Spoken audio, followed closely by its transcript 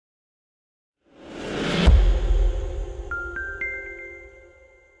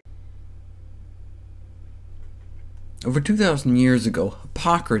Over 2,000 years ago,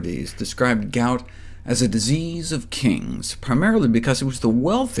 Hippokrates described gout as a disease of kings, primarily because it was the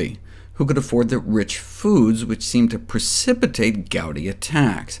wealthy who could afford the rich foods which seemed to precipitate gouty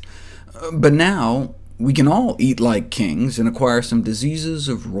attacks. But now we can all eat like kings and acquire some diseases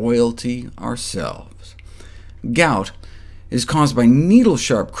of royalty ourselves. Gout is caused by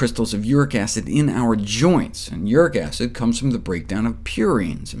needle-sharp crystals of uric acid in our joints, and uric acid comes from the breakdown of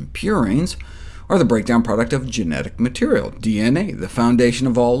purines, and purines are the breakdown product of genetic material, DNA, the foundation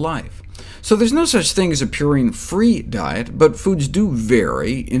of all life. So there's no such thing as a purine-free diet, but foods do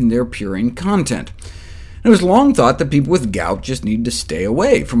vary in their purine content. It was long thought that people with gout just need to stay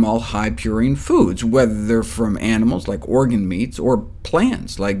away from all high-purine foods, whether they're from animals like organ meats or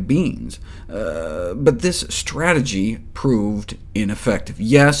plants like beans. But this strategy proved ineffective.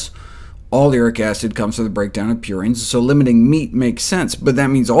 Yes, all uric acid comes from the breakdown of purines, so limiting meat makes sense, but that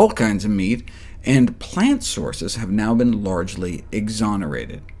means all kinds of meat, and plant sources have now been largely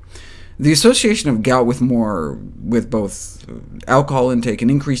exonerated. The association of gout with both alcohol intake and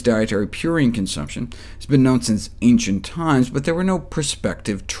increased dietary purine consumption has been known since ancient times, but there were no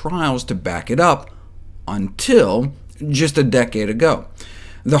prospective trials to back it up until just a decade ago.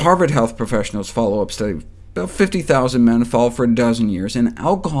 The Harvard Health Professionals follow-up study, about 50,000 men followed for a dozen years, and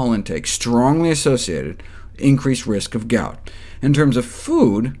alcohol intake strongly associated increased risk of gout. In terms of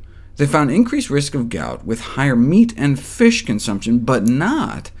food, they found increased risk of gout with higher meat and fish consumption, but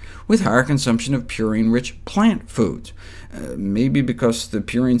not with higher consumption of purine-rich plant foods. Maybe because the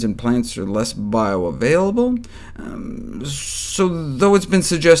purines in plants are less bioavailable? So though it's been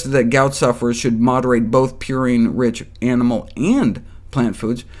suggested that gout sufferers should moderate both purine-rich animal and plant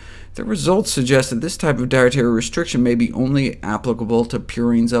foods, the results suggest that this type of dietary restriction may be only applicable to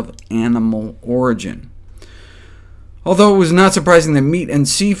purines of animal origin. Although it was not surprising that meat and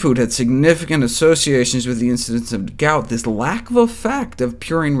seafood had significant associations with the incidence of gout, this lack of effect of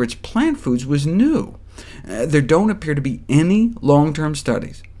purine-rich plant foods was new. There don't appear to be any long-term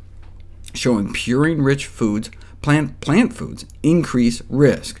studies showing purine-rich foods, plant foods, increase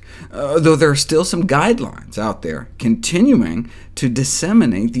risk, though there are still some guidelines out there continuing to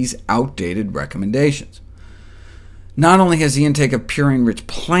disseminate these outdated recommendations. Not only has the intake of purine-rich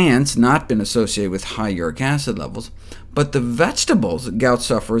plants not been associated with high uric acid levels, but the vegetables gout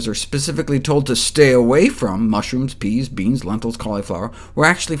sufferers are specifically told to stay away from, mushrooms, peas, beans, lentils, cauliflower, were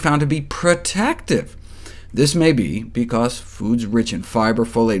actually found to be protective. This may be because foods rich in fiber,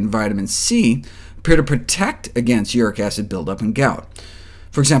 folate, and vitamin C appear to protect against uric acid buildup in gout.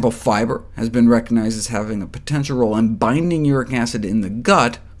 For example, fiber has been recognized as having a potential role in binding uric acid in the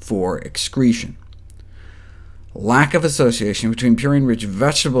gut for excretion. Lack of association between purine-rich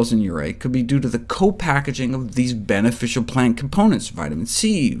vegetables and urate could be due to the co-packaging of these beneficial plant components, vitamin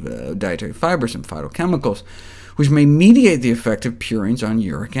C, dietary fibers, and phytochemicals, which may mediate the effect of purines on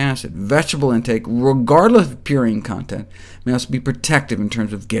uric acid. Vegetable intake, regardless of purine content, may also be protective in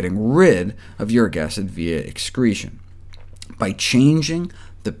terms of getting rid of uric acid via excretion. By changing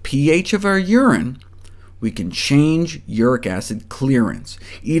the pH of our urine, we can change uric acid clearance.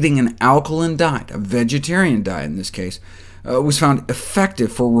 Eating an alkaline diet, a vegetarian diet in this case, was found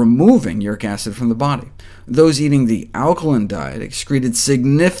effective for removing uric acid from the body. Those eating the alkaline diet excreted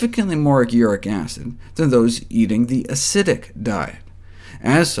significantly more uric acid than those eating the acidic diet.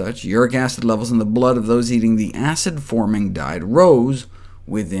 As such, uric acid levels in the blood of those eating the acid-forming diet rose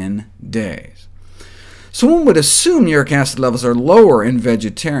within days. So one would assume uric acid levels are lower in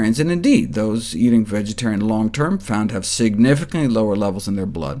vegetarians, and indeed, those eating vegetarian long-term found to have significantly lower levels in their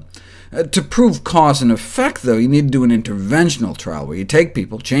blood. To prove cause and effect, though, you need to do an interventional trial, where you take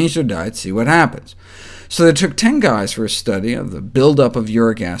people, change their diet, see what happens. So they took 10 guys for a study of the buildup of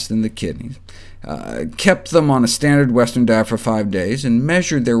uric acid in the kidneys, kept them on a standard Western diet for 5 days, and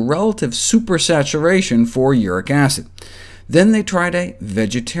measured their relative supersaturation for uric acid. Then they tried a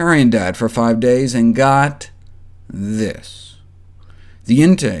vegetarian diet for 5 days and got this. The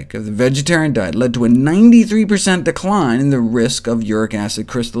intake of the vegetarian diet led to a 93% decline in the risk of uric acid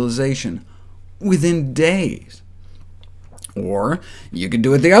crystallization within days. Or you could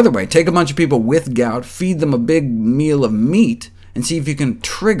do it the other way. Take a bunch of people with gout, feed them a big meal of meat, and see if you can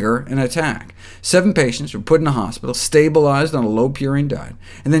trigger an attack. 7 patients were put in a hospital, stabilized on a low purine diet,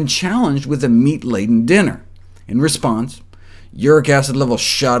 and then challenged with a meat-laden dinner. In response, uric acid levels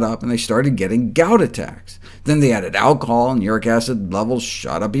shot up, and they started getting gout attacks. Then they added alcohol, and uric acid levels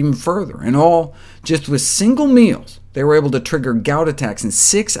shot up even further. In all, just with single meals, they were able to trigger gout attacks in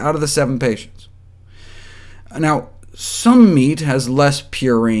 6 out of the 7 patients. Now, some meat has less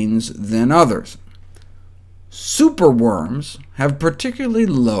purines than others. Superworms have particularly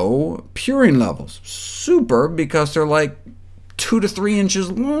low purine levels. Super because they're like 2 to 3 inches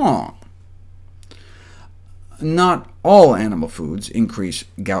long. Not all animal foods increase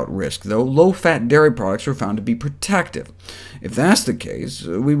gout risk, though low-fat dairy products were found to be protective. If that's the case,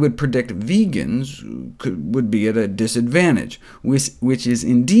 we would predict vegans would be at a disadvantage, which is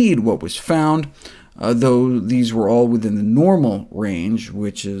indeed what was found, though these were all within the normal range,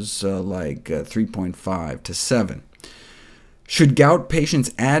 which is like 3.5 to 7. Should gout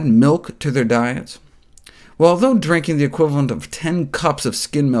patients add milk to their diets? Well, although drinking the equivalent of 10 cups of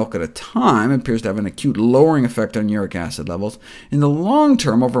skim milk at a time appears to have an acute lowering effect on uric acid levels, in the long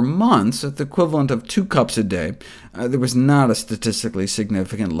term, over months, at the equivalent of 2 cups a day, there was not a statistically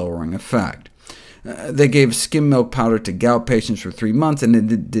significant lowering effect. They gave skim milk powder to gout patients for 3 months, and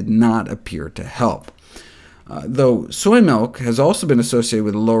it did not appear to help. Though soy milk has also been associated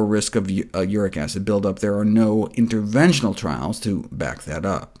with a lower risk of uric acid buildup, there are no interventional trials to back that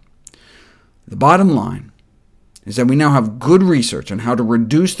up. The bottom line is that we now have good research on how to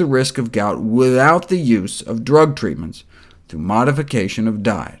reduce the risk of gout without the use of drug treatments through modification of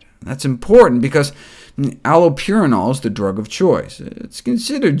diet. That's important because allopurinol is the drug of choice. It's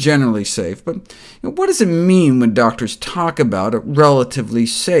considered generally safe, but what does it mean when doctors talk about a relatively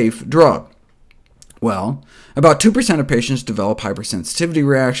safe drug? Well, about 2% of patients develop hypersensitivity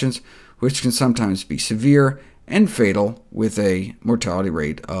reactions, which can sometimes be severe and fatal, with a mortality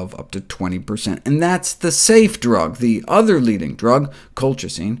rate of up to 20%. And that's the safe drug. The other leading drug,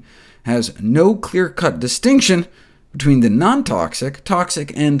 colchicine, has no clear-cut distinction between the non-toxic,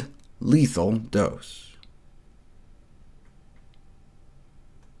 toxic, and lethal dose.